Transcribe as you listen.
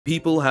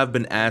People have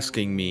been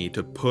asking me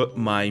to put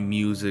my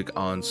music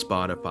on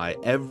Spotify.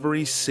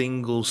 Every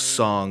single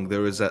song,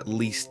 there is at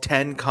least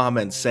 10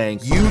 comments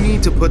saying, you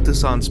need to put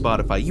this on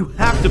Spotify. You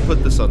have to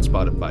put this on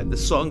Spotify.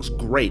 This song's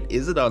great.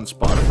 Is it on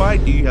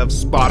Spotify? Do you have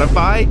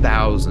Spotify?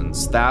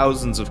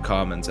 Thousands of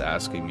comments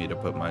asking me to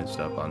put my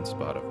stuff on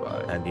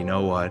Spotify. And you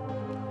know what?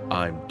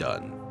 I'm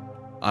done.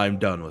 I'm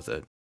done with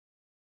it.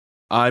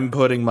 I'm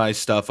putting my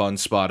stuff on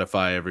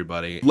Spotify,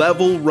 everybody.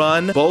 Level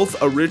Run, both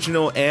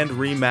original and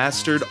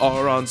remastered,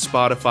 are on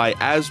Spotify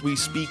as we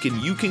speak, and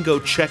you can go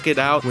check it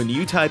out when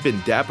you type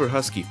in Dapper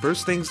Husky.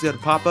 First things that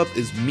pop up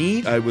is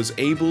me. I was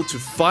able to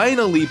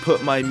finally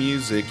put my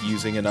music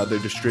using another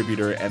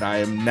distributor, and I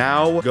am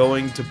now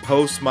going to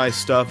post my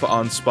stuff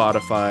on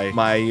Spotify.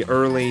 My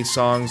early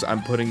songs,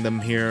 I'm putting them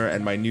here,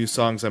 and my new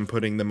songs, I'm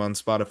putting them on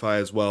Spotify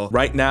as well.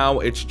 Right now,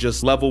 it's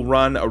just Level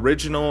Run,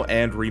 original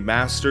and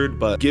remastered,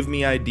 but give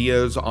me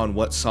ideas on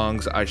what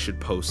songs I should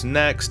post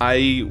next.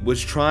 I was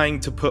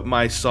trying to put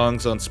my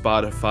songs on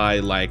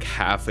Spotify like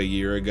half a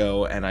year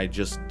ago, and I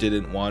just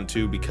didn't want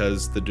to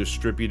because the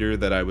distributor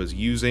that I was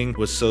using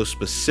was so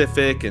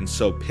specific and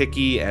so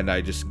picky, and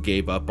I just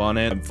gave up on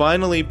it. I'm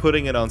finally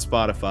putting it on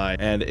Spotify,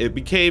 and it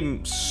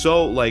became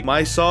so, like,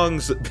 my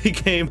songs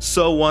became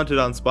so wanted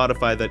on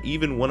Spotify that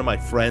even one of my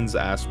friends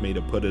asked me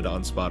to put it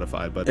on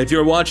Spotify. But if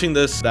you're watching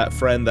this, that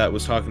friend that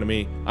was talking to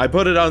me, I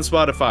put it on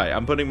Spotify.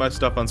 I'm putting my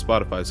stuff on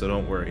Spotify, so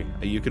don't worry.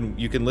 You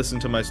can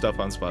listen to my stuff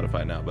on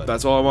Spotify now. But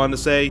that's all I wanted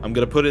to say. I'm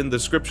gonna put it in the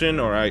description,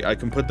 or I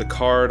can put the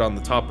card on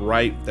the top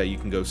right that you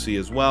can go see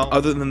as well.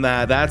 Other than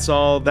that, that's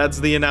all. That's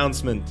the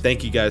announcement.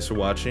 Thank you guys for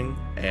watching,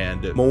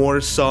 and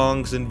more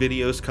songs and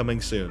videos coming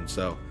soon.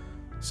 So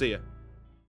see ya.